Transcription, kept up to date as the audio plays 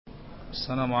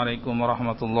Assalamualaikum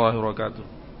warahmatullahi wabarakatuh.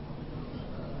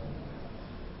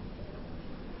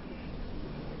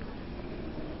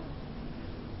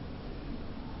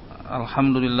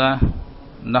 Alhamdulillah,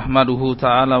 nahmaduhu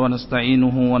ta'ala wa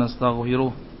nasta'inuhu wa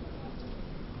nastaghfiruh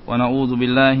wa na'udzu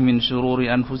billahi min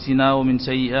shururi anfusina wa min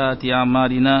sayyiati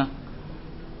a'malina.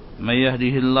 May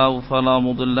yahdihillahu fala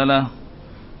mudilla lahu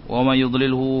wa may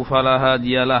yudlilhu fala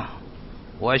hadiya lahu.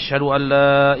 Wa asyhadu an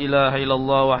la ilaha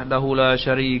illallah wahdahu la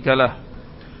syarika lah.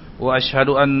 Wa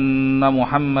asyhadu anna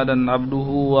Muhammadan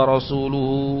abduhu wa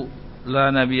rasuluhu la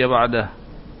nabiyya ba'dah.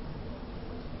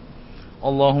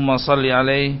 Allahumma salli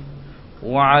alaihi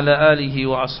wa ala alihi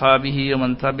wa ashabihi wa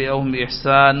man tabi'ahum bi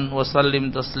ihsan wa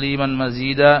sallim tasliman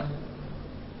mazida.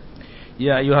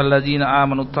 Ya ayyuhalladzina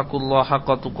amanu taqullaha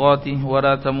haqqa tuqatih wa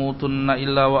la tamutunna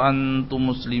illa wa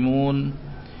antum muslimun.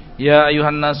 Ya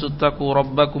ayuhan nasu taqu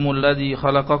rabbakumul ladzi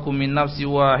khalaqakum min nafsin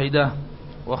wahidah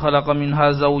wa khalaqa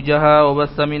minha zawjaha wa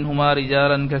batha minhuma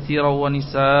rijalan katsiran wa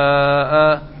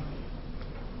nisaa'a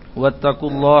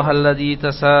wattaqullaha alladzi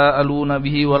tasaaluna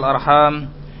bihi wal arham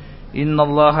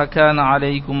innallaha kana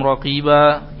 'alaykum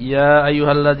raqiba. Ya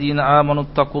ayyuhalladzina amanu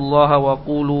taqullaha wa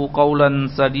qulu qawlan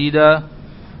sadida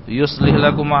yuslih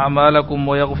lakum a'malakum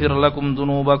wa yaghfir lakum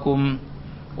dhunubakum.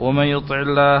 ومن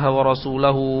يطع الله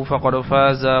ورسوله فقد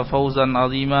فاز فوزا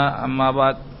عظيما. أما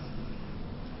بعد,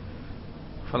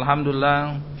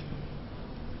 فالحمدلله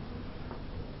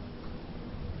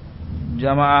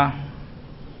jamaah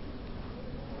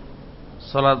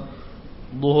salat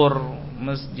zuhur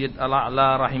Masjid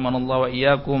Al-A'la rahimanallah wa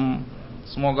iyyakum.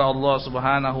 Semoga Allah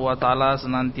Subhanahu wa taala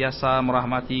senantiasa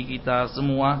merahmati kita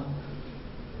semua.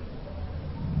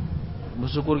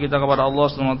 Bersyukur kita kepada Allah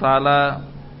Subhanahu wa taala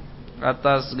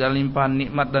atas segala limpahan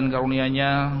nikmat dan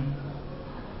karunia-Nya,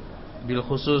 bil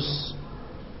khusus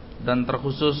dan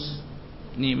terkhusus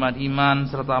nikmat iman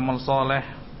serta amal soleh.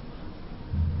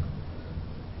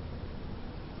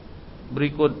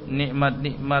 Berikut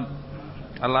nikmat-nikmat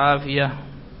al-afiyah,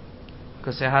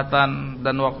 kesehatan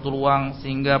dan waktu luang,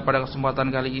 sehingga pada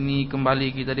kesempatan kali ini kembali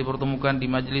kita dipertemukan di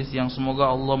majelis yang semoga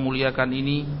Allah muliakan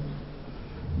ini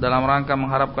dalam rangka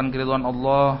mengharapkan keridhaan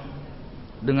Allah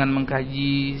dengan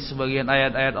mengkaji sebagian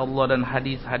ayat-ayat Allah dan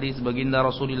hadis-hadis baginda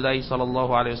Rasulullah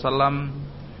sallallahu alaihi wasallam.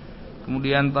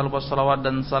 Kemudian tak lupa salawat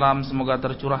dan salam semoga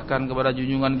tercurahkan kepada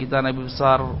junjungan kita Nabi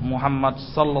besar Muhammad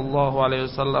sallallahu alaihi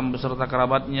wasallam beserta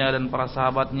kerabatnya dan para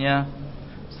sahabatnya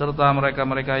serta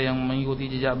mereka-mereka yang mengikuti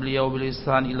jejak beliau bil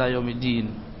ihsan ila yaumiddin.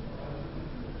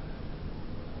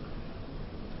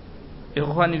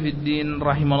 Ikhwani fiddin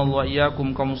rahimanallahu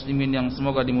iyyakum, kaum muslimin yang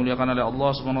semoga dimuliakan oleh Allah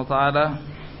Subhanahu wa taala.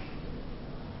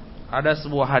 Ada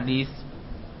sebuah hadis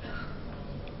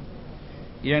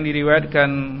yang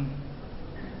diriwayatkan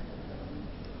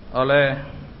oleh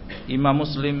Imam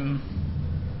Muslim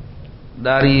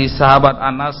dari sahabat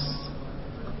Anas,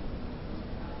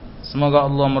 semoga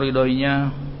Allah meridhoinya.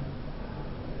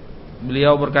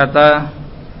 Beliau berkata,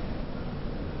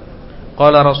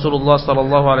 qala Rasulullah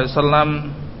sallallahu alaihi wasallam,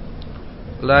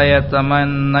 la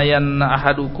yatamannayanna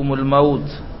ahadukumul maut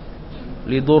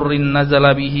lidurrin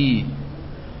nazala bihi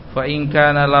fa in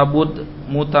kana labud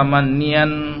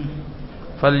mutamanniyan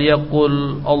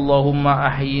falyaqul Allahumma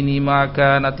ahyini ma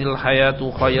kanatil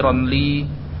hayatu khairan li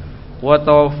wa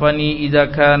tawaffani idza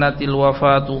kanatil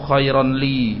wafatu khairan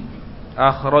li.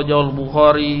 Akhrajal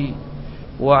Bukhari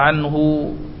wa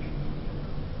anhu.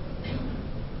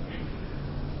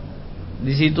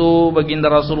 Di situ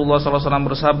baginda Rasulullah SAW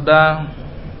bersabda,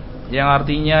 yang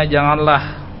artinya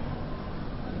janganlah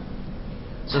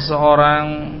seseorang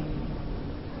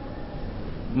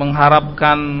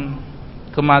mengharapkan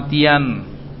kematian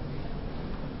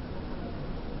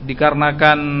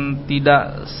dikarenakan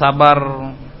tidak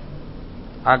sabar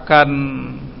akan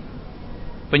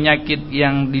penyakit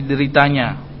yang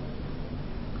dideritanya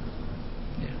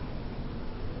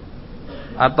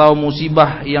atau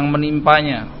musibah yang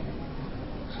menimpanya.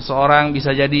 Seseorang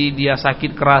bisa jadi dia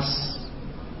sakit keras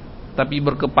tapi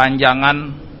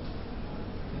berkepanjangan,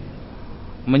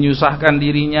 menyusahkan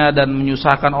dirinya dan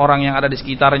menyusahkan orang yang ada di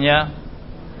sekitarnya.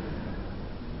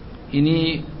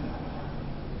 Ini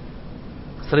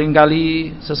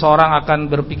seringkali seseorang akan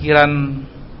berpikiran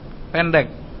pendek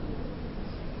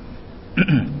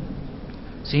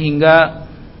sehingga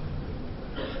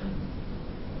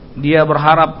dia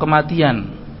berharap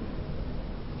kematian,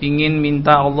 ingin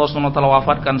minta Allah SWT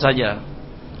wafatkan saja.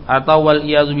 Atau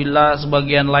wal'iyazubillah,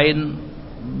 sebagian lain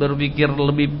berpikir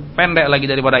lebih pendek lagi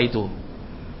daripada itu,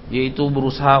 yaitu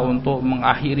berusaha untuk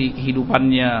mengakhiri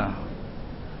kehidupannya.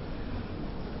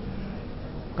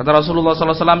 Kata Rasulullah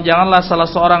SAW, janganlah salah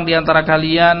seorang di antara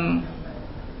kalian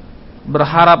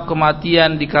berharap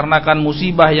kematian dikarenakan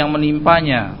musibah yang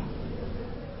menimpanya,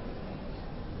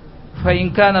 fa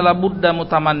in kana labudda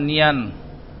mutamanniyan,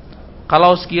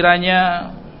 kalau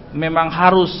sekiranya memang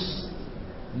harus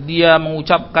dia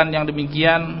mengucapkan yang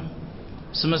demikian,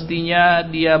 semestinya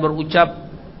dia berucap,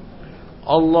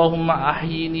 Allahumma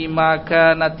ahyini ma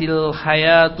kanatil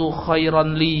hayatu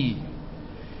khairan li.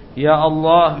 Ya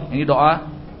Allah, ini doa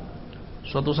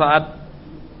suatu saat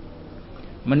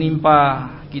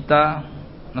menimpa kita,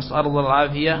 nas'alullah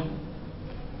al-afiyah,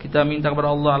 kita minta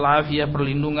kepada Allah al-afiyah,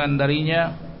 perlindungan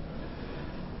darinya,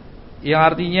 yang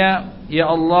artinya, ya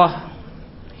Allah,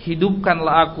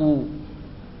 hidupkanlah aku,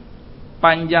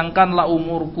 panjangkanlah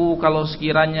umurku kalau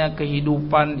sekiranya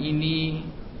kehidupan ini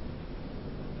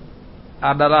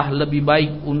adalah lebih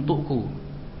baik untukku.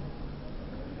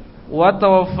 Wa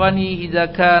tawaffani idza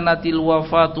kanatil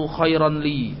wafatu khairan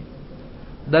li.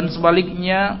 Dan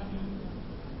sebaliknya,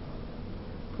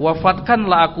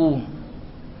 wafatkanlah aku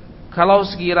kalau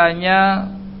sekiranya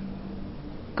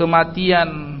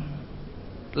kematian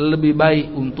lebih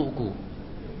baik untukku.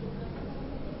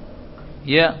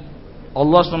 Ya,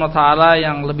 Allah SWT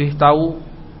yang lebih tahu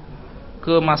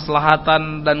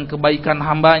kemaslahatan dan kebaikan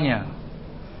hambanya.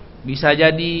 Bisa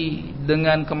jadi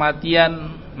dengan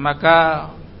kematian, maka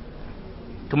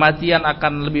kematian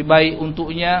akan lebih baik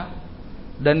untuknya,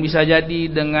 dan bisa jadi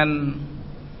dengan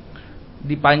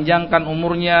dipanjangkan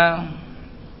umurnya,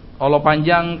 Allah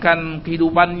panjangkan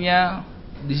kehidupannya,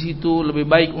 di situ lebih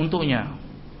baik untuknya.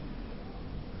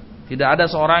 Tidak ada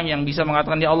seorang yang bisa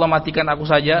mengatakan, ya Allah matikan aku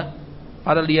saja,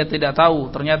 padahal dia tidak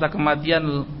tahu ternyata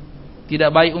kematian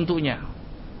tidak baik untuknya.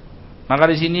 Maka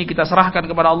di sini kita serahkan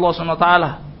kepada Allah SWT.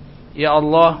 Ya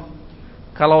Allah,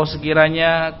 kalau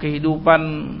sekiranya kehidupan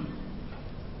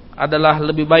adalah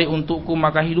lebih baik untukku,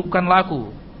 maka hidupkanlah aku,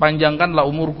 panjangkanlah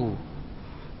umurku.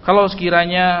 Kalau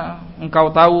sekiranya engkau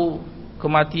tahu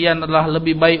kematian adalah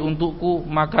lebih baik untukku,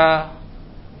 maka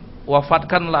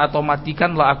wafatkanlah atau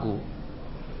matikanlah aku.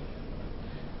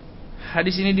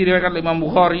 Hadis ini diriwayatkan oleh Imam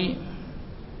Bukhari.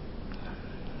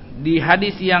 Di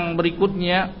hadis yang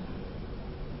berikutnya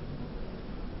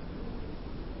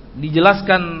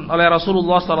dijelaskan oleh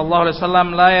Rasulullah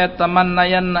SAW, la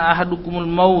yatamannayanna ahadukumul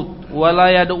maut wa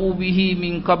la yad'u bihi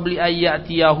min qabli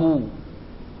ayyatiyahu,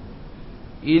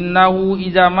 innahu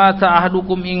idza mata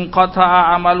ahadukum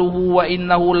inqata'a amaluhu wa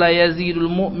innahu la yazidul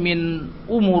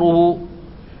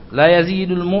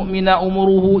mu'mina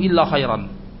umuruhu illa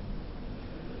khairan.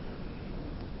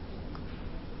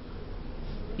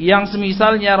 Yang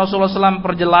semisalnya Rasulullah SAW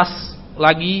perjelas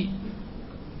lagi,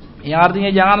 yang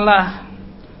artinya janganlah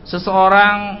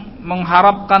seseorang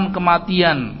mengharapkan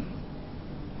kematian,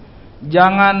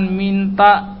 jangan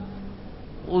minta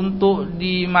untuk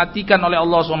dimatikan oleh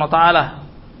Allah SWT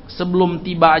sebelum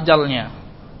tiba ajalnya.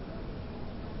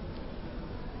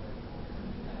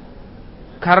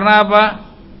 Karena apa?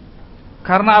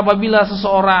 Karena apabila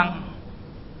seseorang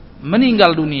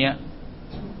meninggal dunia,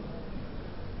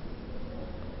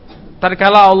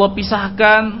 tatkala Allah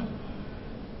pisahkan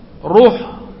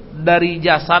ruh dari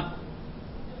jasad,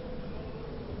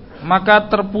 maka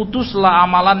terputuslah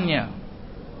amalannya.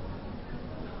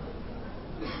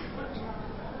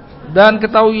 Dan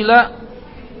ketahuilah,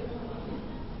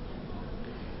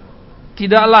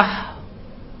 tidaklah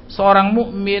seorang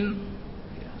mukmin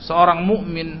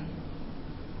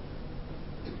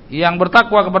yang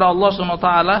bertakwa kepada Allah SWT,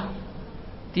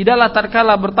 tidaklah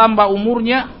tatkala bertambah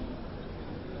umurnya,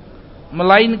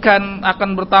 melainkan akan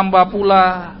bertambah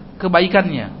pula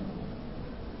kebaikannya.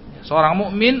 Seorang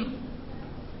mukmin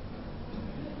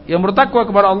yang bertakwa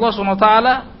kepada Allah SWT,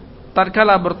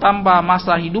 tatkala bertambah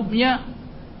masa hidupnya,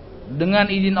 dengan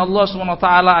izin Allah SWT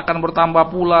akan bertambah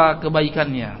pula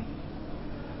kebaikannya.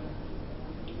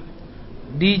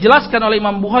 Dijelaskan oleh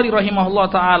Imam Bukhari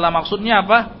rahimahullah ta'ala, maksudnya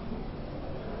apa?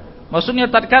 Maksudnya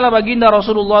tatkala baginda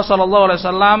Rasulullah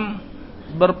SAW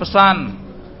berpesan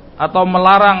atau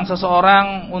melarang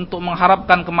seseorang untuk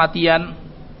mengharapkan kematian,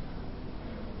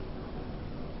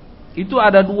 itu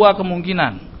ada dua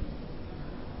kemungkinan.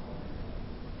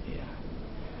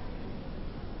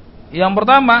 Yang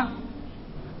pertama,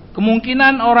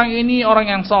 kemungkinan orang ini orang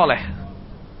yang soleh,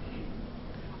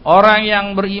 orang yang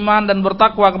beriman dan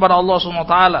bertakwa kepada Allah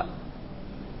SWT,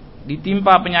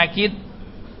 ditimpa penyakit,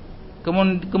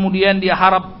 kemudian dia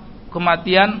harap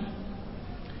kematian.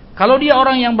 Kalau dia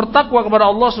orang yang bertakwa kepada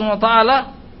Allah SWT,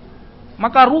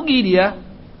 maka rugi dia.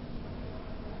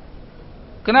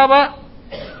 Kenapa?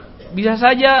 Bisa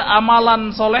saja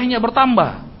amalan solehnya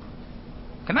bertambah.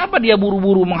 Kenapa dia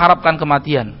buru-buru mengharapkan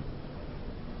kematian?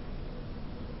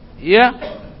 Ya.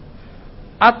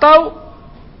 Atau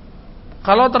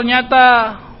kalau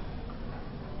ternyata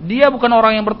dia bukan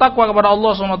orang yang bertakwa kepada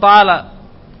Allah SWT.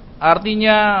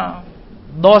 Artinya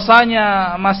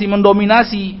dosanya masih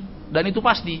mendominasi, dan itu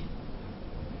pasti.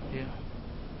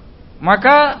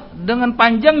 Maka dengan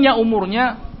panjangnya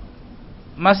umurnya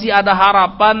masih ada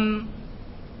harapan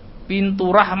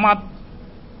pintu rahmat,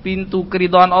 pintu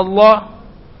keridhaan Allah,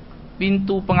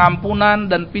 pintu pengampunan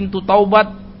dan pintu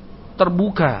taubat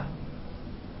terbuka.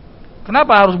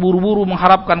 Kenapa harus buru-buru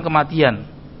mengharapkan kematian?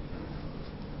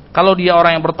 Kalau dia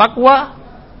orang yang bertakwa,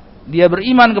 dia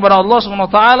beriman kepada Allah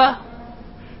SWT,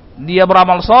 dia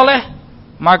beramal soleh,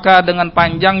 maka dengan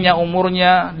panjangnya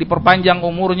umurnya, diperpanjang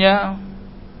umurnya,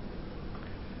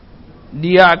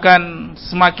 dia akan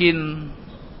semakin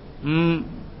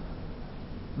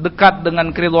dekat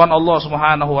dengan keridhaan Allah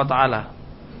Subhanahu wa taala.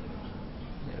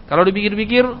 Kalau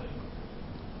dipikir-pikir,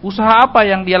 usaha apa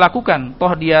yang dia lakukan?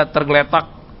 Toh dia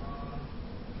tergeletak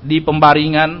di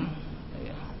pembaringan,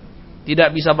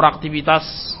 tidak bisa beraktivitas,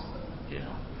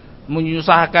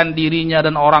 menyusahkan dirinya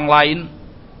dan orang lain.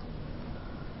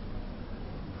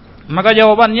 Maka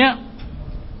jawabannya,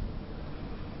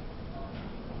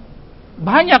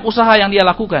 banyak usaha yang dia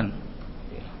lakukan.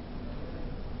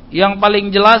 Yang paling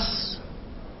jelas,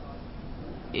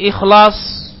 ikhlas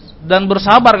dan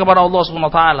bersabar kepada Allah Subhanahu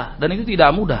wa taala, dan itu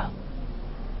tidak mudah.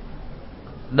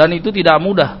 Dan itu tidak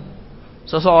mudah.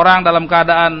 Seseorang dalam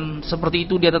keadaan seperti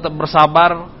itu dia tetap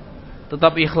bersabar,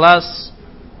 tetap ikhlas,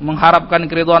 mengharapkan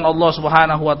keridhaan Allah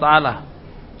Subhanahu wa taala.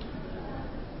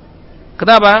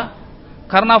 Kenapa?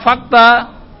 Karena fakta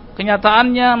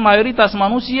kenyataannya mayoritas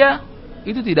manusia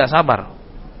itu tidak sabar.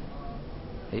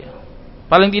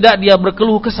 Paling tidak dia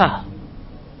berkeluh kesah.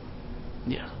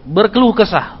 Berkeluh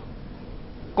kesah.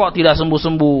 Kok tidak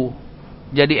sembuh-sembuh?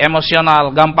 Jadi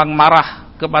emosional, gampang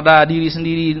marah kepada diri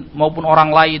sendiri maupun orang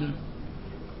lain.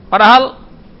 Padahal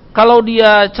kalau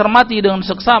dia cermati dengan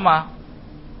seksama,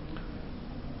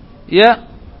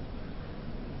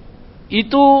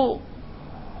 itu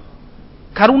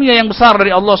karunia yang besar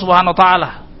dari Allah Subhanahu wa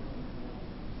taala.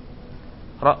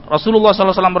 Rasulullah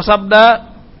SAW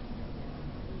bersabda,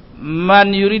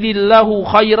 "Man yuridillahu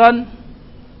khairan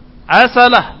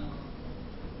asalah."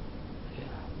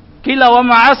 Qila wa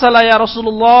ma asala ya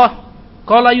Rasulullah?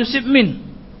 Qala yusib min.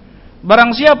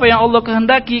 Barang siapa yang Allah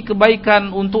kehendaki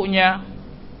kebaikan untuknya,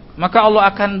 maka Allah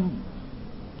akan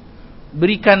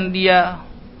berikan dia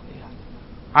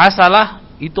asalah,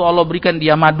 itu Allah berikan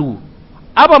dia madu.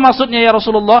 Apa maksudnya ya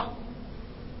Rasulullah?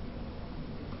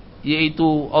 Yaitu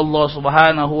Allah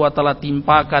Subhanahu wa taala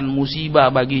timpakan musibah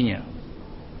baginya,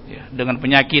 dengan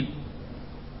penyakit.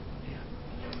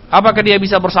 Apakah dia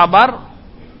bisa bersabar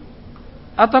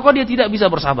ataukah dia tidak bisa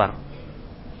bersabar?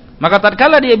 Maka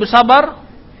tatkala dia bersabar,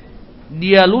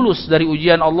 dia lulus dari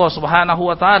ujian Allah Subhanahu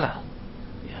wa taala.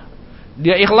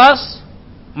 Dia ikhlas,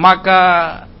 maka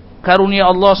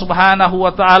karunia Allah Subhanahu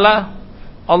wa taala,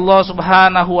 Allah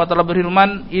Subhanahu wa taala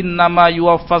berfirman, "Innama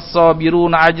yuwaffas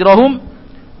sabiruna ajrahum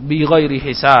bighairi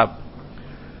hisab."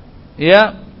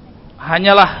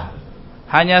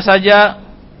 Hanya saja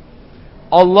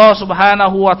Allah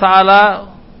Subhanahu wa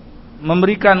taala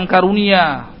memberikan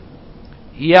karunia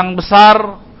yang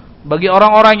besar bagi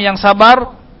orang-orang yang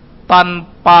sabar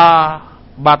tanpa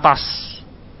batas,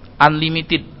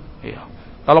 unlimited.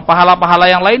 Kalau pahala-pahala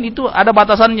yang lain itu ada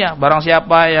batasannya. Barang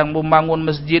siapa yang membangun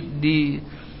masjid di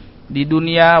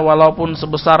dunia walaupun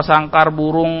sebesar sangkar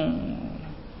burung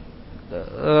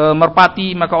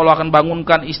merpati, maka Allah akan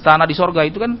bangunkan istana di sorga.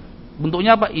 Itu kan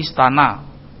bentuknya apa? Istana.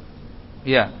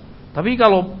 Tapi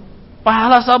kalau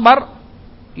pahala sabar,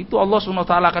 itu Allah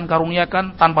SWT akan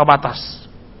karuniakan tanpa batas.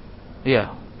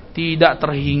 Tidak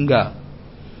terhingga.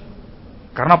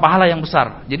 Karena pahala yang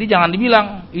besar. Jadi jangan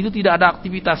dibilang itu tidak ada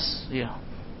aktivitas.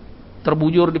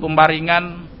 Terbujur di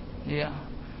pembaringan,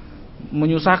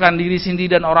 menyusahkan diri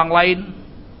sendiri dan orang lain,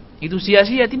 itu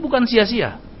sia-sia. Itu bukan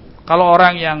sia-sia. Kalau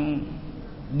orang yang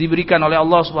diberikan oleh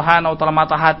Allah Subhanahu wa taala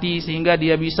mata hati sehingga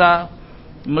dia bisa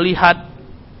melihat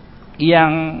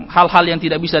hal-hal yang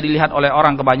tidak bisa dilihat oleh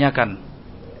orang kebanyakan,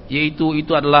 yaitu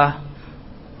itu adalah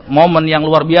momen yang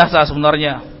luar biasa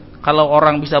sebenarnya kalau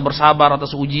orang bisa bersabar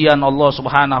atas ujian Allah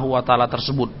Subhanahu wa taala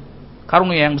tersebut.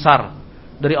 Karunia yang besar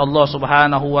dari Allah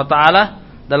Subhanahu wa taala.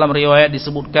 Dalam riwayat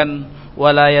disebutkan,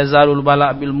 wala yazalul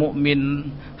bala bil mu'min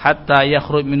hatta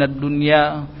yakhruj minad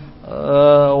dunya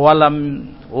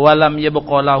walam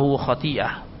yabqa lahu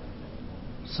khatiyah.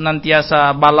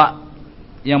 Senantiasa bala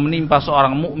yang menimpa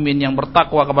seorang mukmin yang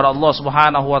bertakwa kepada Allah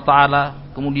Subhanahu wa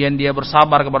taala, kemudian dia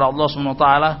bersabar kepada Allah Subhanahu wa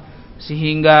taala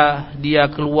sehingga dia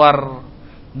keluar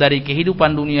dari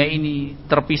kehidupan dunia ini,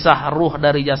 terpisah ruh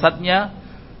dari jasadnya,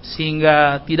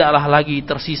 sehingga tidaklah lagi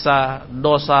tersisa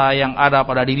dosa yang ada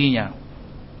pada dirinya.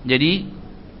 Jadi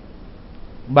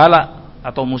bala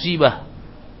atau musibah,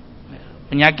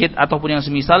 penyakit ataupun yang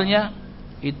semisalnya,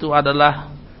 itu adalah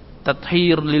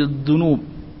tathhir lil dunub,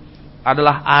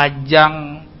 adalah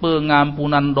ajang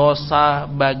pengampunan dosa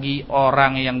bagi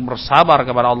orang yang bersabar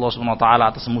kepada Allah Subhanahu wa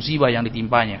taala atas musibah yang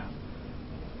ditimpanya.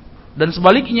 Dan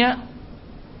sebaliknya,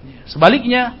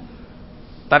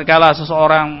 tatkala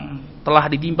seseorang telah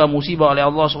ditimpa musibah oleh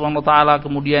Allah Subhanahu wa taala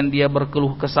kemudian dia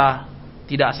berkeluh kesah,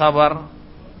 tidak sabar,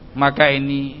 maka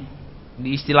ini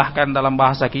diistilahkan dalam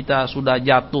bahasa kita sudah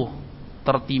jatuh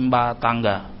tertimpa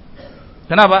tangga.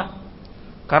 Kenapa?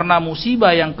 Karena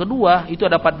musibah yang kedua itu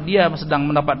dia sedang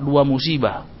mendapat dua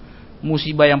musibah.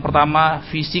 Musibah yang pertama,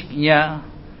 fisiknya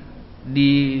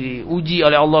diuji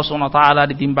oleh Allah SWT,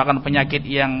 ditimpakan penyakit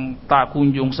yang tak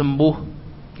kunjung sembuh.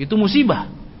 Itu musibah.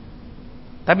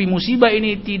 Tapi musibah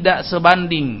ini tidak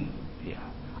sebanding,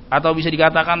 atau bisa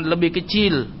dikatakan lebih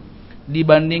kecil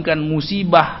dibandingkan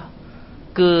musibah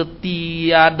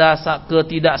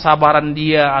ketidaksabaran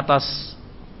dia atas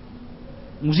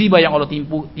musibah yang Allah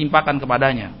timpakan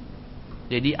kepadanya.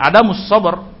 Jadi ada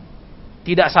musabar,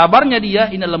 tidak sabarnya dia,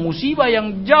 ini adalah musibah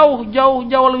yang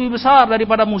jauh lebih besar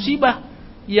daripada musibah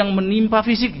yang menimpa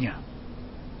fisiknya.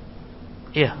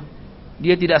 Ya,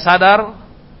 dia tidak sadar,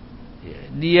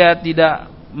 dia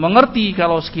tidak mengerti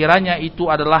kalau sekiranya itu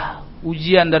adalah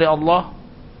ujian dari Allah.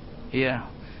 Ya,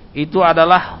 itu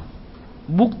adalah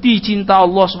bukti cinta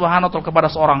Allah Subhanahu wa taala kepada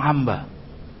seorang hamba.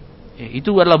 Ya,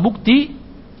 itu adalah bukti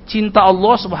cinta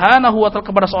Allah Subhanahu wa taala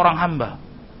kepada seorang hamba.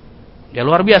 Ya,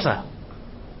 luar biasa.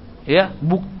 Ya,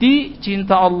 bukti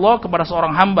cinta Allah kepada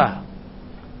seorang hamba.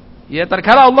 Ya,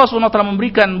 tatkala Allah Subhanahu wa taala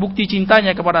memberikan bukti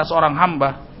cintanya kepada seorang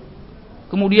hamba,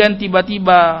 kemudian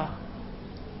tiba-tiba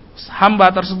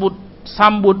hamba tersebut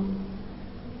sambut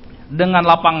dengan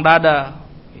lapang dada.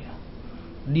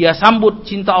 Dia sambut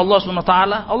cinta Allah Subhanahu wa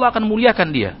taala, Allah akan muliakan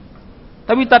dia.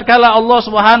 Tapi tatkala Allah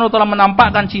Subhanahu wa taala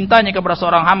menampakkan cintanya kepada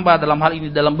seorang hamba, dalam hal ini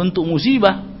dalam bentuk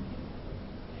musibah,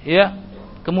 ya,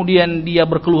 kemudian dia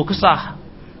berkeluh kesah,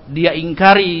 dia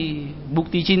ingkari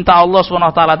bukti cinta Allah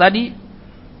Subhanahu wa taala tadi,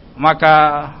 maka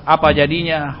apa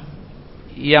jadinya?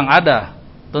 Yang ada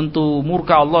tentu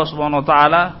murka Allah Subhanahu wa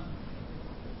taala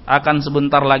akan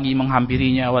sebentar lagi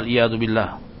menghampirinya, wal iyadu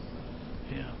billah.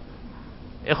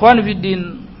 Ikhwan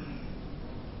fiddin,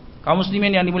 kaum muslimin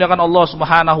yang dimuliakan Allah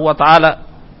Subhanahu wa taala,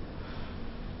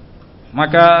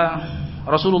 maka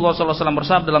Rasulullah sallallahu alaihi wasallam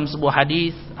bersabda dalam sebuah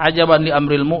hadis, ajaban li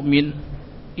amril mu'min,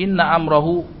 inna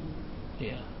amrahu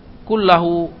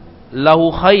kullahu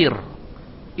lahu khair,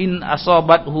 in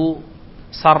asabathu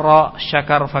sarra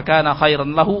syakar fakana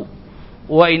khairan lahu,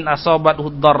 wa in asabathu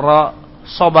darra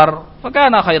sabar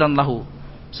fakana khairan lahu.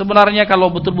 Sebenarnya kalau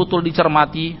betul-betul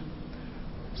dicermati,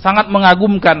 sangat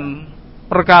mengagumkan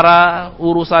perkara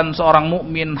urusan seorang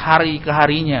mukmin hari ke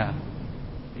harinya.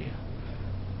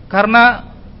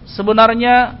 Karena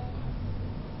sebenarnya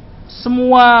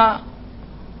semua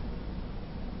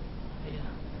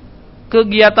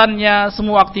kegiatannya,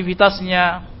 semua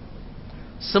aktivitasnya,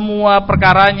 semua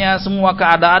perkaranya, semua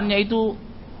keadaannya itu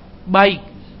baik.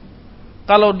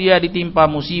 Kalau dia ditimpa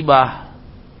musibah,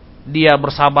 dia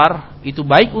bersabar, itu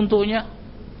baik untuknya,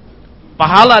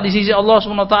 pahala di sisi Allah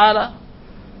Subhanahu wa taala.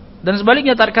 Dan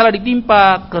sebaliknya tatkala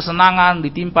ditimpa kesenangan,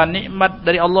 ditimpa nikmat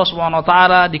dari Allah Subhanahu wa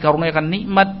taala, dikaruniakan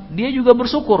nikmat, dia juga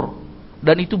bersyukur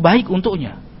dan itu baik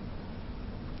untuknya.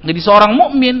 Jadi seorang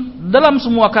mukmin dalam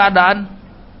semua keadaan,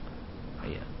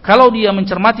 kalau dia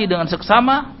mencermati dengan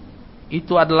seksama,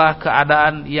 itu adalah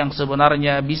keadaan yang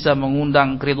sebenarnya bisa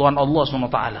mengundang keridhaan Allah Subhanahu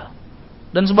wa taala.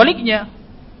 Dan sebaliknya,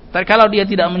 tatkala dia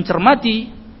tidak mencermati,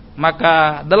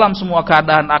 maka dalam semua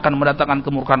keadaan akan mendatangkan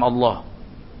kemurkaan Allah.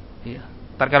 Ya.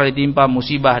 Tatkala ditimpa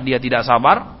musibah dia tidak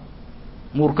sabar,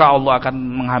 murka Allah akan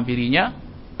menghampirinya.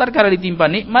 Tatkala ditimpa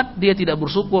nikmat dia tidak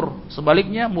bersyukur,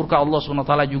 sebaliknya murka Allah Subhanahu wa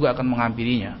taala juga akan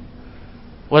menghampirinya.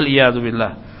 Wal iyadu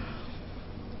billah.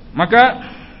 Maka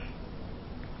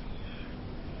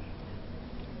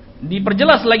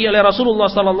diperjelas lagi oleh Rasulullah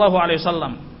sallallahu alaihi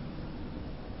wasallam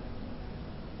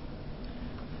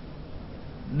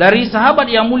dari sahabat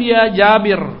yang mulia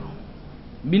Jabir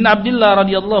bin Abdullah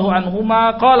radhiyallahu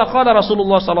anhuma, qala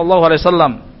Rasulullah sallallahu alaihi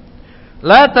wasallam,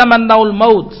 la tamannaul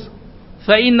maut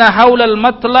fa inna haulal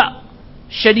matla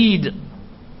syadid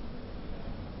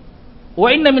wa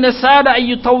inna min as-sa'ada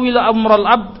ay yutawwila amral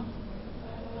abd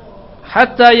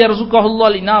hatta yarzuqahu Allah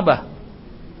linabah.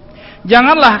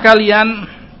 Janganlah kalian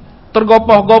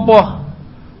tergopoh-gopoh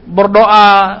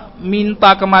berdoa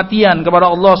minta kematian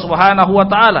kepada Allah Subhanahu wa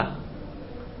taala.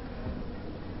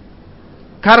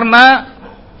 Karena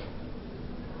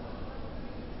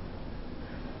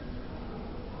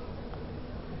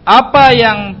apa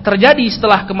yang terjadi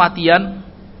setelah kematian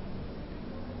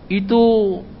itu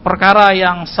perkara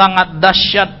yang sangat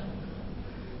dahsyat,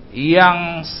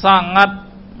 yang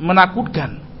sangat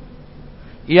menakutkan,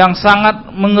 yang sangat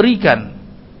mengerikan.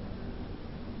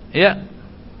 Ya,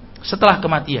 setelah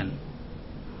kematian.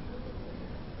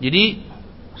 Jadi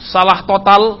salah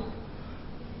total.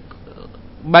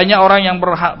 Banyak orang yang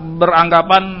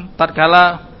beranggapan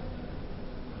tatkala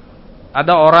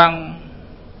ada orang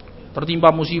tertimpa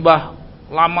musibah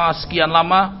sekian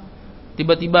lama,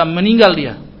 tiba-tiba meninggal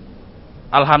dia.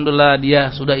 Alhamdulillah dia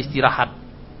sudah istirahat.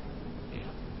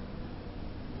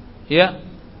 Ya.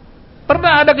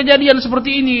 Pernah ada kejadian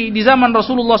seperti ini di zaman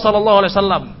Rasulullah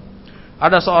SAW.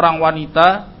 Ada seorang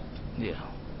wanita, ya,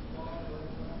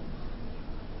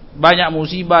 banyak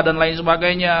musibah dan lain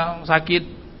sebagainya,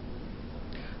 sakit.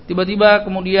 Tiba-tiba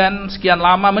kemudian sekian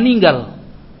lama meninggal.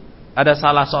 Ada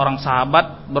salah seorang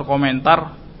sahabat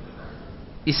berkomentar,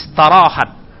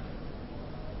 istirahat.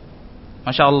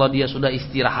 Masya Allah, dia sudah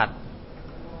istirahat.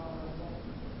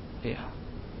 Ya.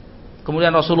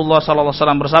 Kemudian Rasulullah SAW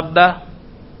bersabda,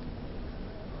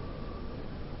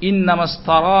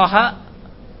 innamastaraha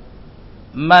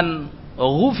man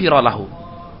ghufira lahu.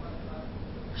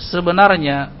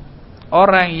 Sebenarnya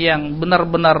orang yang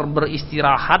benar-benar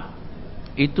beristirahat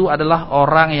itu adalah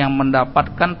orang yang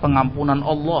mendapatkan pengampunan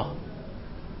Allah.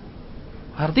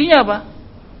 Artinya apa?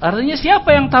 Artinya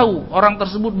siapa yang tahu orang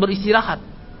tersebut beristirahat?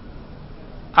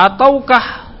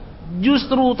 Ataukah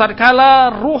justru tatkala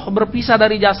ruh berpisah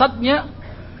dari jasadnya,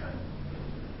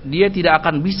 dia tidak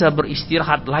akan bisa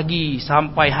beristirahat lagi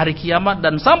sampai hari kiamat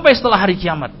dan sampai setelah hari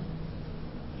kiamat.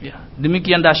 Ya,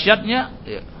 demikian dahsyatnya,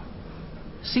 ya,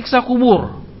 siksa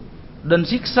kubur dan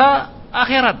siksa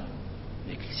akhirat.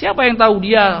 Siapa yang tahu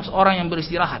dia orang yang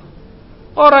beristirahat?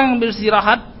 Orang yang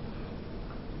beristirahat,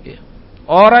 ya,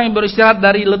 orang yang beristirahat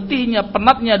dari letihnya,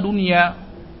 penatnya dunia,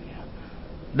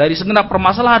 dari segenap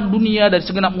permasalahan dunia, dari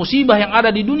segenap musibah yang ada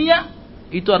di dunia,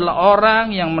 itu adalah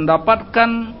orang yang mendapatkan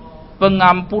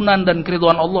pengampunan dan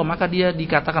keridhaan Allah, maka dia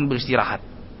dikatakan beristirahat.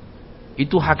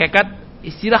 Itu hakikat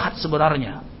istirahat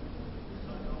sebenarnya.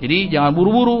 Jadi jangan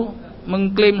buru-buru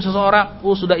mengklaim seseorang,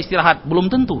 sudah istirahat. Belum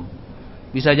tentu.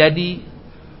 Bisa jadi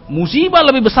musibah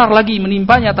lebih besar lagi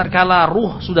menimpanya tatkala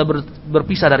ruh sudah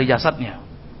berpisah dari jasadnya.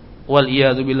 Wal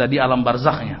iyadzubillah, di alam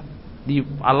barzakhnya, di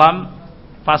alam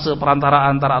fase perantara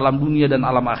antara alam dunia dan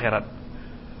alam akhirat.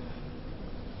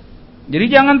 Jadi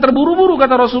jangan terburu-buru,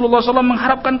 kata Rasulullah SAW,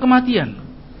 mengharapkan kematian.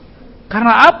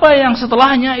 Karena apa yang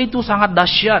setelahnya itu sangat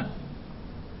dahsyat,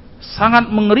 sangat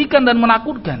mengerikan dan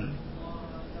menakutkan.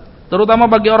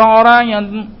 Terutama bagi orang-orang yang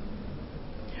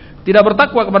tidak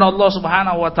bertakwa kepada Allah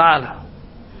Subhanahu wa taala.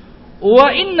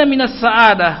 Wa inna minas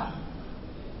sa'adah,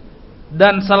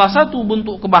 dan salah satu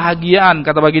bentuk kebahagiaan,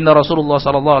 kata baginda Rasulullah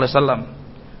SAW,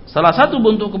 salah satu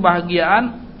bentuk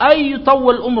kebahagiaan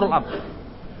ayyutawwal umrul abd,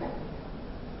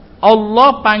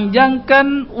 Allah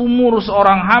panjangkan umur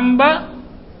seorang hamba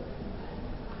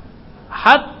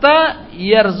hatta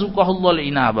yarzuqahullahu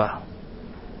al-inabah,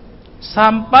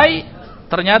 sampai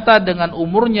ternyata dengan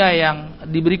umurnya yang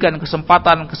diberikan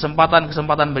kesempatan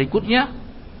berikutnya,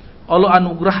 Allah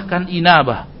anugerahkan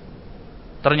inabah.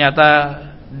 Ternyata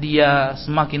dia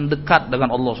semakin dekat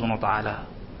dengan Allah SWT.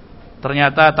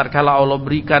 Ternyata tatkala Allah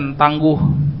berikan tangguh,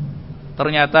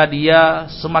 ternyata dia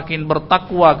semakin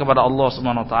bertakwa kepada Allah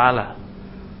SWT.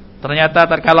 Ternyata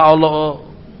tatkala Allah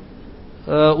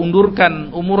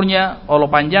undurkan umurnya, Allah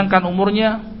panjangkan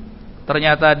umurnya,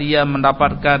 ternyata dia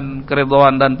mendapatkan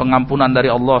keridhaan dan pengampunan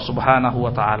dari Allah Subhanahu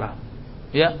wa taala.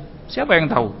 Ya, siapa yang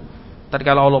tahu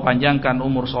tatkala Allah panjangkan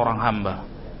umur seorang hamba?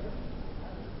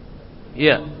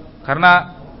 Ya,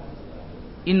 karena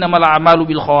innamal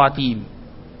a'malu bil khawatim.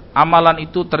 Amalan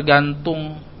itu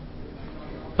tergantung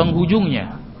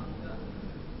penghujungnya.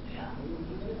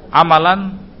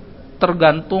 Amalan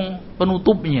tergantung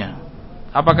penutupnya.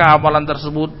 Apakah amalan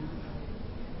tersebut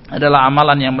adalah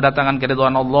amalan yang mendatangkan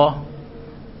keridhaan Allah,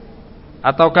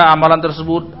 ataukah amalan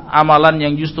tersebut amalan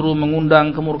yang justru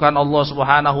mengundang kemurkaan Allah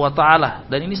Subhanahu wa taala?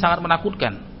 Dan ini sangat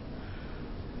menakutkan.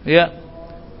 Ya,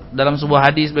 dalam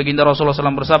sebuah hadis baginda Rasulullah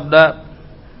SAW bersabda,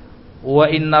 wa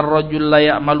innar rajul la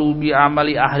ya'malu bi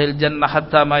amali ahlil jannah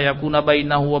hatta ma yakuna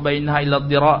bainahu wa bainaha illa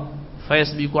dhira'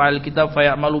 fayasbiqu al kitab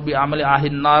fayamalu bi amali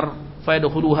ahlin nar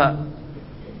fayadkhuluha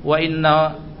wa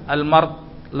inna al mard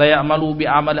la ya'malu bi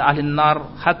amali ahlin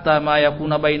nar hatta ma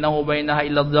yakuna bainahu wa bainaha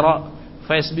illa dhira'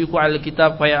 fayasbiqu al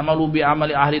kitab fayamalu bi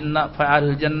amali ahlin nar fa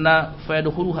ahlil jannah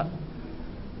fayadkhuluha.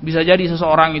 Bisa jadi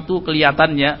seseorang itu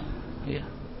kelihatannya, ya,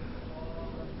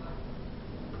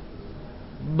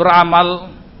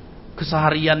 beramal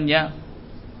kesehariannya,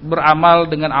 beramal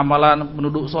dengan amalan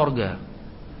penduduk sorga,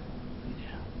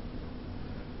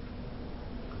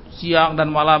 siang dan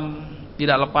malam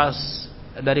tidak lepas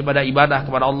daripada ibadah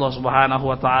kepada Allah Subhanahu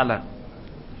wa taala.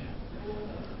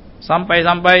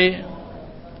 Sampai-sampai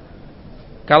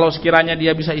kalau sekiranya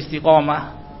dia bisa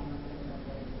istiqomah,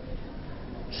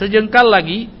 sejengkal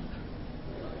lagi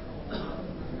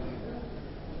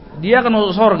dia akan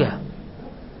masuk surga.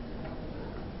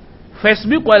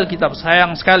 Facebook wal kitab,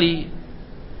 sayang sekali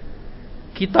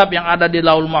kitab yang ada di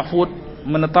Lauhul Mahfuz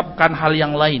menetapkan hal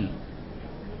yang lain,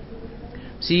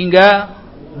 sehingga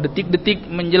detik-detik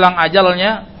menjelang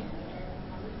ajalnya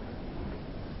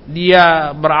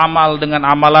dia beramal dengan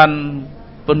amalan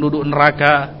penduduk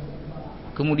neraka,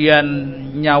 kemudian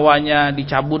nyawanya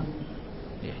dicabut,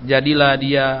 jadilah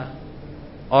dia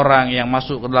orang yang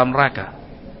masuk ke dalam neraka.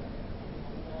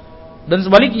 Dan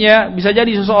sebaliknya, bisa jadi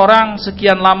seseorang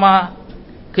sekian lama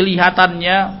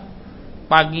kelihatannya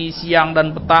pagi, siang,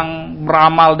 dan petang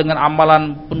beramal dengan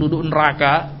amalan penduduk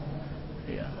neraka,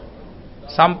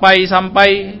 sampai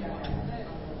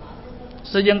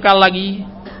sejengkal lagi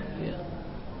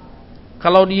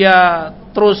kalau dia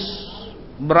terus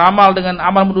beramal dengan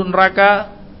amal penduduk neraka,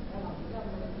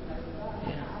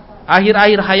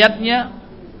 akhir-akhir hayatnya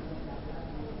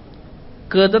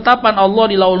ketetapan Allah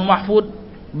di Lauhul Mahfuz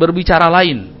berbicara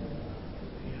lain.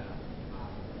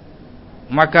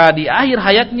 Maka di akhir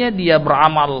hayatnya dia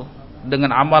beramal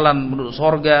dengan amalan penduduk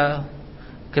surga,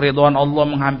 keridhaan Allah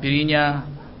menghampirinya,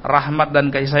 rahmat dan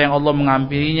kasih sayang Allah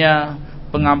menghampirinya,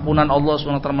 pengampunan Allah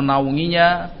SWT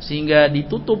menaunginya, sehingga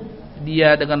ditutup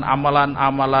dia dengan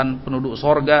amalan-amalan penduduk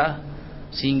surga,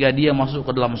 sehingga dia masuk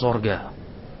ke dalam surga.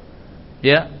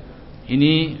 Ya,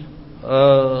 ini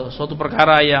suatu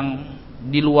perkara yang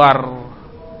di luar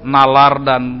nalar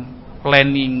dan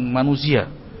planning manusia.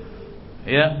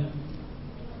 Ya,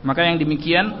 maka yang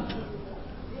demikian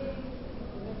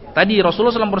tadi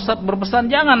Rasulullah SAW berpesan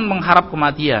jangan mengharap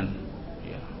kematian.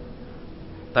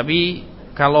 Tapi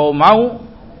kalau mau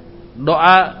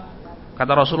doa,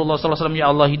 kata Rasulullah SAW, ya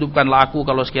Allah hidupkanlah aku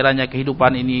kalau sekiranya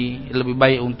kehidupan ini lebih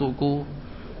baik untukku,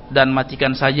 dan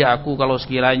matikan saja aku kalau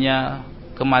sekiranya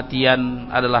kematian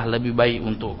adalah lebih baik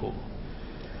untukku.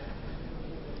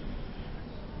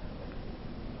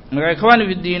 Maka ikhwan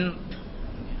fiddin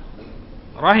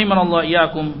rahimanallah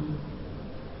iyyakum,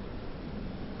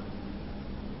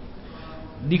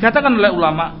 dikatakan oleh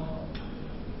ulama,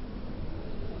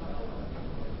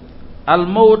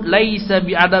 al-maut laisa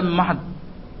bi'adam mahd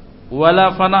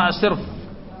wala fana' sirf.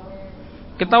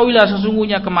 Ketahuilah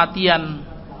sesungguhnya kematian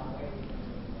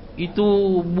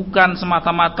itu bukan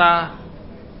semata-mata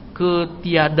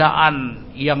ketiadaan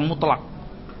yang mutlak.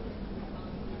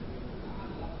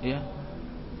 Ya.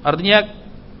 Artinya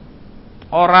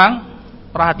orang,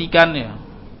 perhatikan ya,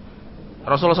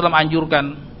 Rasulullah SAW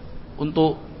anjurkan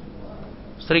untuk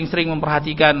sering-sering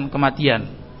memperhatikan kematian.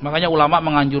 Makanya ulama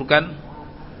menganjurkan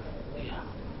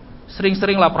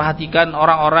sering-seringlah perhatikan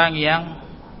orang-orang yang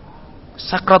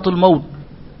sakratul maut.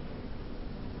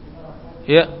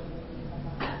 Ya.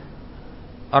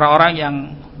 Orang-orang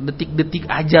yang detik-detik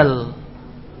ajal,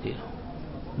 ya,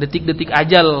 detik-detik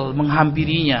ajal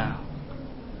menghampirinya.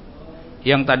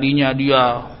 Yang tadinya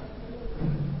dia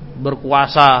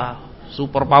berkuasa,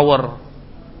 super power,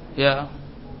 ya,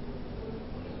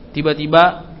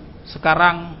 tiba-tiba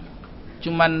sekarang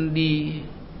cuman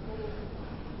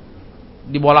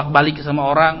dibolak-balik sama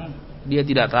orang, dia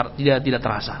tidak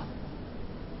terasa.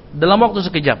 Dalam waktu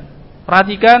sekejap.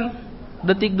 Perhatikan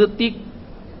detik-detik.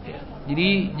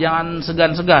 Jadi jangan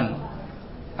segan-segan.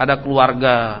 Ada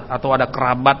keluarga atau ada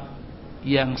kerabat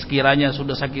yang sekiranya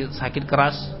sudah sakit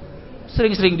keras,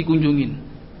 sering-sering dikunjungin,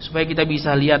 supaya kita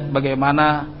bisa lihat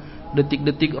bagaimana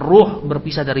detik-detik ruh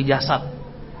berpisah dari jasad.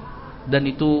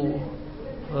 Dan itu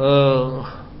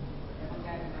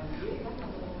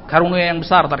karunia yang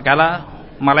besar tatkala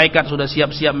malaikat sudah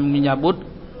siap-siap menyambut,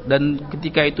 dan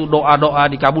ketika itu doa-doa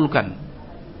dikabulkan.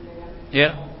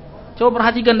 Ya, coba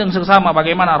perhatikan dengan seksama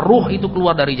bagaimana ruh itu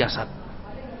keluar dari jasad.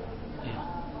 Ya.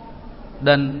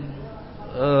 Dan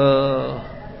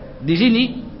di sini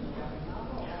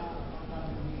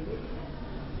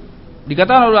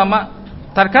dikatakan ulama,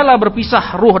 tatkala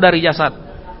berpisah ruh dari jasad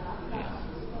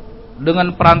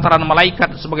dengan perantaraan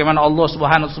malaikat, sebagaimana Allah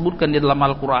Subhanahu wa taala sebutkan di dalam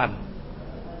Al-Qur'an.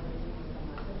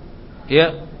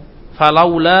 Ya,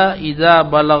 falaula idza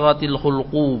balagatil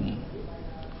hulqum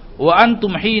wa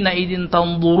antum hina idin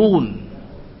tanzurun.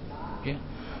 Ya.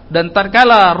 Dan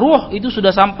tatkala ruh itu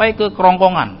sudah sampai ke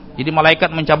kerongkongan, jadi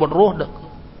malaikat mencabut ruh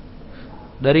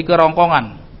dari kerongkongan.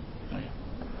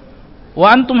 Wa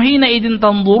antum hina idin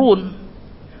tanzurun,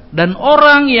 dan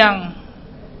orang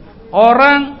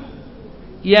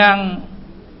yang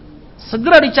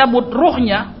segera dicabut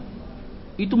ruhnya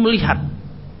itu melihat.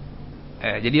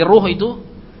 Jadi ruh itu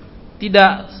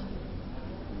tidak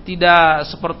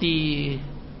seperti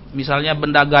misalnya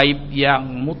benda gaib yang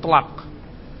mutlak.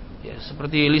 Ya,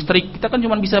 seperti listrik, kita kan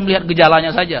cuma bisa melihat gejalanya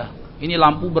saja. Ini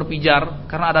lampu berpijar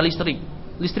karena ada listrik.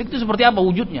 Listrik itu seperti apa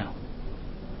wujudnya?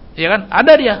 Ya kan?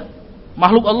 Ada dia.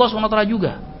 Makhluk Allah SWT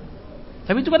juga.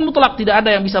 Tapi itu kan mutlak, tidak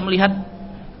ada yang bisa melihat.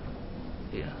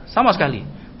 Ya, sama sekali.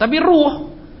 Tapi ruh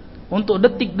untuk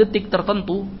detik-detik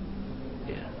tertentu,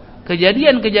 ya,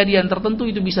 kejadian-kejadian tertentu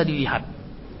itu bisa dilihat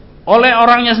oleh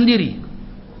orangnya sendiri.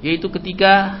 Yaitu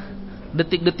ketika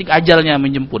detik-detik ajalnya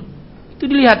menjemput. Itu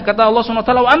dilihat, kata Allah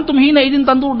SWT, antum hina idin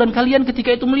tandur, dan kalian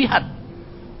ketika itu melihat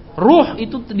ruh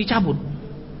itu dicabut.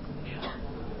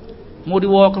 Mau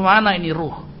dibawa kemana ini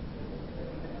ruh?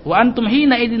 Wa antum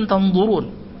hina idin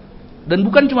tanzurun. Dan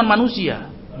bukan cuma manusia,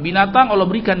 binatang Allah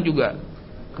berikan juga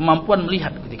kemampuan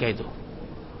melihat ketika itu.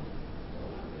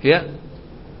 Ya.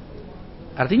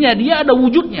 Artinya dia ada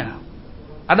wujudnya.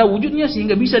 Ada wujudnya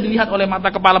sehingga bisa dilihat oleh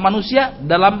mata kepala manusia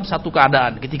dalam satu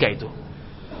keadaan ketika itu.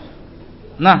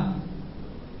 Nah,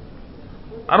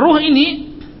 ruh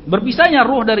ini, berpisahnya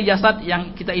ruh dari jasad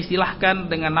yang kita istilahkan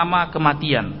dengan nama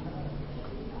kematian.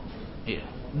 Ya,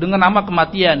 dengan nama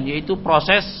kematian, yaitu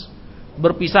proses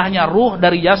berpisahnya ruh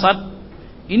dari jasad.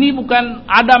 Ini bukan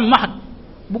adam mahd,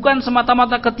 bukan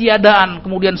semata-mata ketiadaan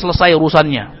kemudian selesai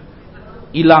urusannya,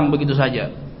 hilang begitu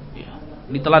saja, ya,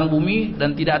 ditelan bumi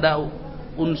dan tidak ada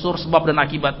unsur sebab dan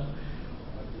akibat,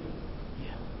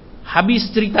 ya, habis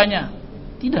ceritanya.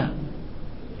 Tidak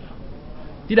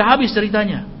habis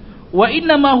ceritanya. Wa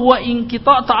innama huwa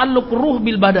inqita' ta'alluq ruh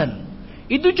bil badan.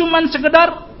 Itu cuman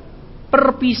sekedar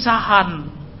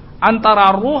perpisahan antara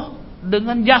ruh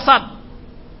dengan jasad.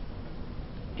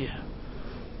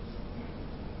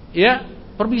 Ya,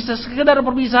 sekedar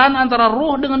perpisahan antara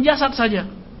ruh dengan jasad saja.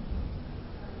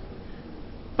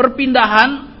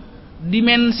 Perpindahan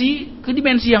dimensi ke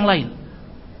dimensi yang lain.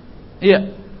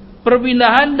 Ya,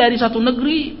 perpindahan dari satu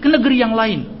negeri ke negeri yang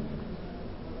lain.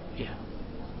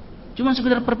 Cuma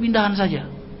sekedar perpindahan saja.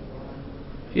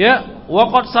 Ya,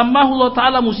 waqad sammahu Allah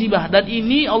Ta'ala musibah, dan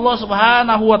ini Allah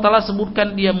Subhanahu wa taala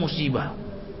sebutkan dia musibah.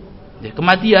 Ya,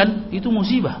 kematian itu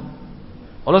musibah.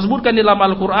 Allah sebutkan di dalam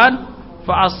Al-Qur'an,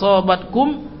 fa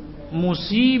asabatkum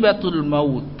musibatul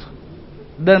maut,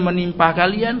 dan menimpa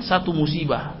kalian satu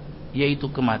musibah,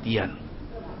 yaitu kematian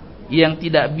yang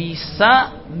tidak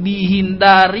bisa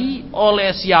dihindari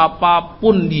oleh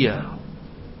siapapun dia.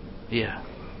 Ya.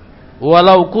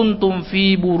 Walau kuntum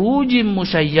fi burujim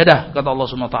musyayyadah, kata Allah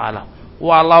Subhanahu wa taala.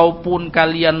 Walaupun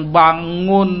kalian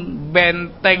bangun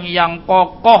benteng yang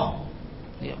kokoh,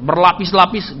 ya,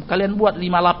 berlapis-lapis, kalian buat 5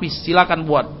 lapis, silakan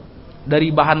buat. Dari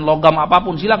bahan logam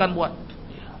apapun silakan buat.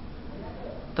 Ya.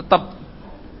 Tetap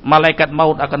malaikat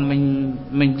maut akan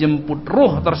menjemput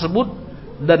ruh tersebut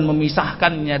dan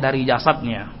memisahkannya dari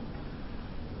jasadnya.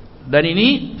 Dan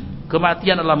ini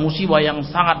kematian adalah musibah yang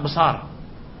sangat besar.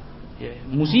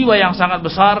 Musibah yang sangat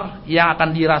besar yang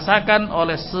akan dirasakan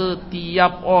oleh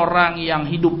setiap orang yang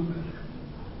hidup.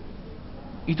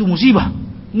 Itu musibah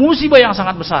yang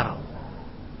sangat besar.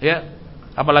 Ya,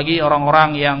 apalagi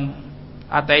orang-orang yang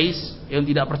ateis, yang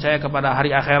tidak percaya kepada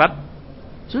hari akhirat.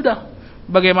 Sudah,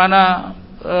 bagaimana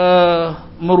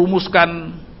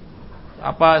merumuskan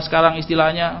apa sekarang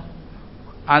istilahnya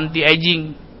anti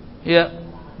aging, ya,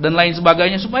 dan lain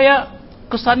sebagainya supaya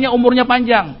kesannya umurnya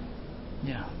panjang.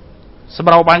 Ya.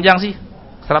 Seberapa panjang sih?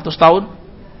 100 tahun?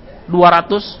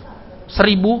 200?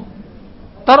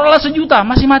 1000? Taruhlah 1.000.000,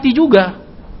 masih mati juga.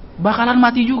 Bakalan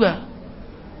mati juga.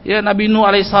 Ya, Nabi Nuh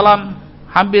alaihissalam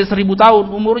hampir 1000 tahun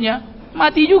umurnya,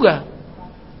 mati juga.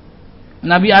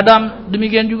 Nabi Adam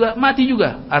demikian juga, mati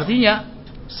juga. Artinya,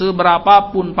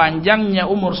 seberapapun panjangnya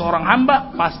umur seorang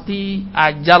hamba, pasti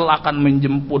ajal akan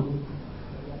menjemput.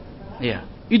 Ya.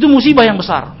 Itu musibah yang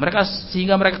besar.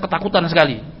 Sehingga mereka ketakutan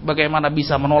sekali bagaimana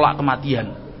bisa menolak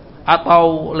kematian,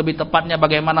 atau lebih tepatnya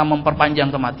bagaimana memperpanjang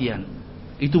kematian.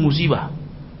 Itu musibah.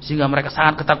 Sehingga mereka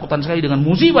sangat ketakutan sekali dengan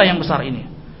musibah yang besar ini.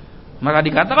 Maka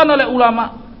dikatakan oleh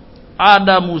ulama,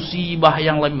 ada musibah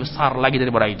yang lebih besar lagi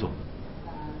daripada itu.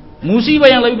 Musibah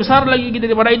yang lebih besar lagi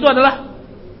daripada itu adalah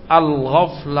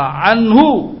al-ghafla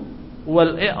anhu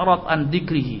wal i'rad an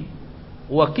dzikrihi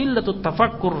wa qillatut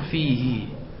tafakkur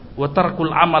fihi wa tarkul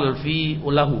amal fi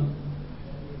ulahu.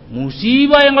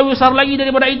 Musibah yang lebih besar lagi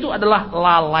daripada itu adalah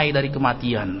lalai dari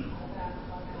kematian,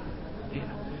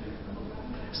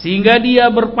 sehingga dia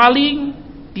berpaling,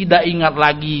 tidak ingat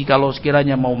lagi kalau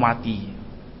sekiranya mau mati,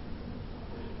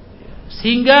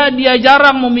 sehingga dia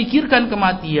jarang memikirkan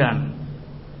kematian,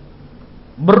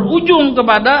 berujung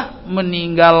kepada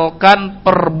meninggalkan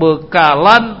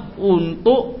perbekalan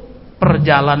untuk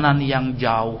perjalanan yang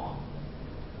jauh.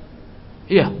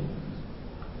 Iya.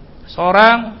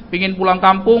 Seorang pingin pulang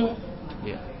kampung,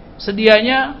 ya,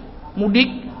 sedianya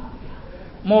mudik,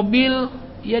 mobil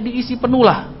ya diisi penuh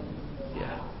lah,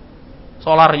 ya,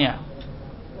 solarnya,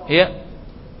 ya.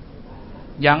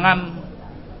 Jangan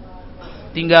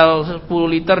tinggal 10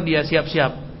 liter dia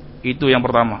siap-siap. Itu yang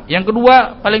pertama. Yang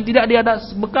kedua, paling tidak dia ada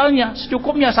bekalnya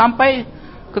secukupnya sampai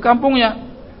ke kampungnya,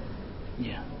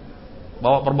 ya.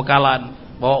 Bawa perbekalan,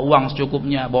 bawa uang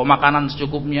secukupnya, bawa makanan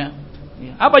secukupnya.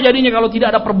 Apa jadinya kalau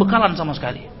tidak ada perbekalan sama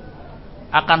sekali?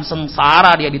 Akan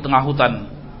sengsara dia di tengah hutan.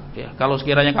 Ya, kalau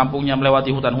sekiranya kampungnya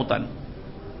melewati hutan-hutan.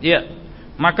 Ya,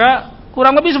 maka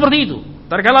kurang lebih seperti itu.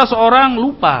 Terkala seorang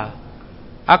lupa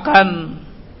akan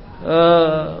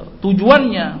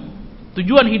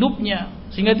tujuan hidupnya,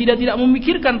 sehingga tidak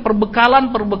memikirkan perbekalan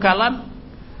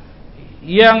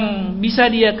yang bisa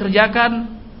dia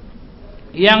kerjakan,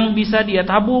 yang bisa dia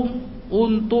tabung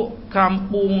untuk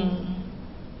kampung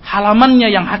halamannya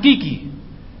yang hakiki,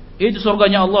 itu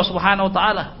surganya Allah Subhanahu wa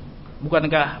taala.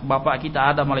 Bukankah bapak kita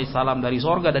Adam alaihissalam dari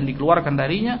surga dan dikeluarkan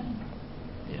darinya?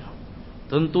 Ya.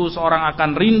 Tentu seorang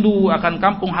akan rindu akan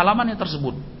kampung halamannya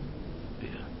tersebut.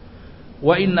 Ya.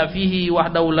 Wa inna fihi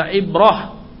wahdahu la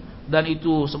ibrah, dan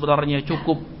itu sebenarnya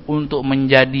cukup untuk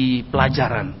menjadi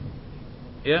pelajaran.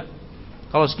 Ya.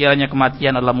 Kalau sekiranya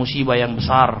kematian adalah musibah yang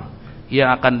besar yang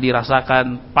akan dirasakan,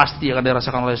 pasti akan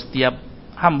dirasakan oleh setiap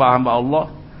hamba-hamba Allah,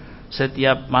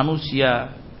 setiap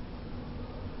manusia,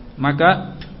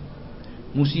 maka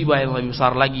musibah yang lebih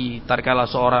besar lagi tatkala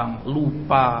seorang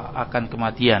lupa akan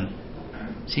kematian,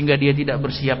 sehingga dia tidak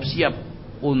bersiap-siap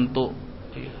untuk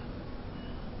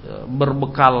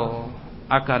berbekal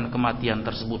akan kematian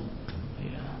tersebut.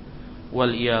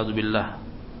 Wal iyadu billah.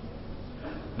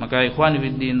 Maka ikhwan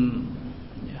fiddin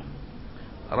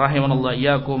rahimanallah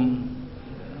iyyakum,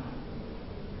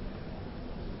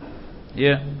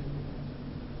 ya,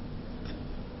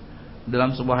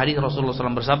 dalam sebuah hadis Rasulullah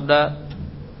SAW bersabda,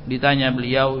 ditanya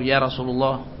beliau, ya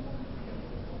Rasulullah,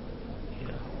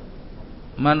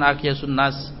 man akyasun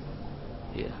nas,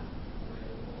 ya,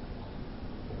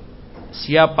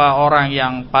 siapa orang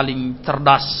yang paling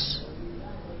cerdas?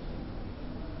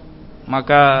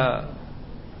 Maka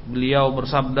beliau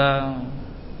bersabda,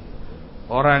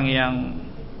 orang yang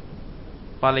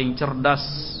paling cerdas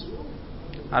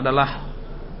adalah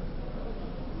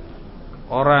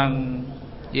orang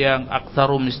yang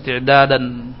aktsarum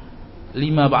isti'dadan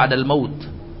lima ba'dal maut.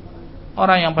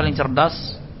 Orang yang paling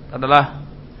cerdas adalah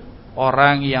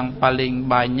orang yang paling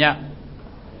banyak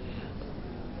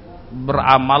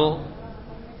beramal,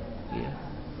 ya,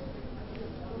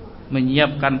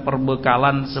 menyiapkan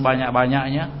perbekalan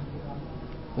sebanyak-banyaknya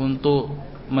untuk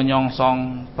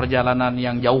menyongsong perjalanan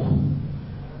yang jauh,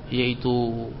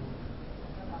 yaitu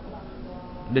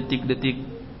detik-detik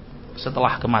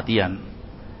setelah kematian.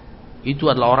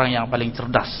 Itu adalah orang yang paling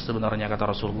cerdas sebenarnya,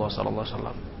 kata Rasulullah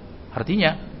SAW.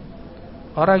 Artinya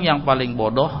orang yang paling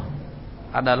bodoh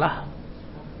adalah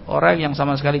orang yang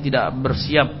sama sekali tidak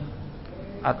bersiap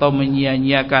atau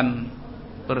menyia-nyiakan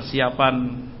persiapan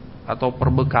atau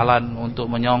perbekalan untuk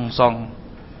menyongsong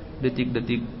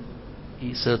detik-detik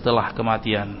setelah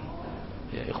kematian.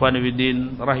 Ya, ikhwan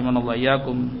fillah rahimanallah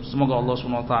iyyakum, semoga Allah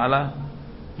Subhanahu wa taala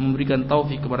memberikan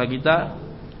taufik kepada kita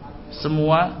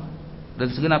semua dan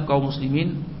segenap kaum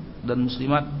muslimin dan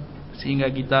muslimat, sehingga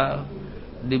kita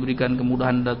diberikan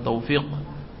kemudahan dan taufik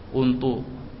untuk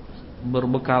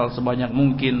berbekal sebanyak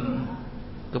mungkin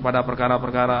kepada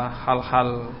perkara-perkara,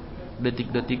 hal-hal,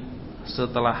 detik-detik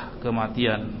setelah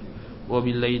kematian.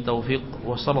 Wabillahi taufiq,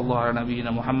 wa sallallahu ala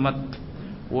nabiyyina Muhammad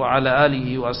wa ala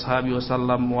alihi wa ashabihi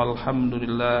wasallam,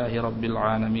 walhamdulillahi rabbil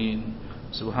alamin.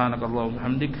 Subhanakallahumma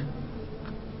bihamdik,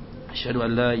 asyhadu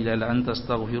an la ilaha illa anta,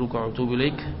 astaghfiruka wa atubu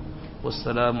ilaik.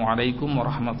 Wassalamualaikum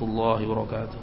warahmatullahi wabarakatuh.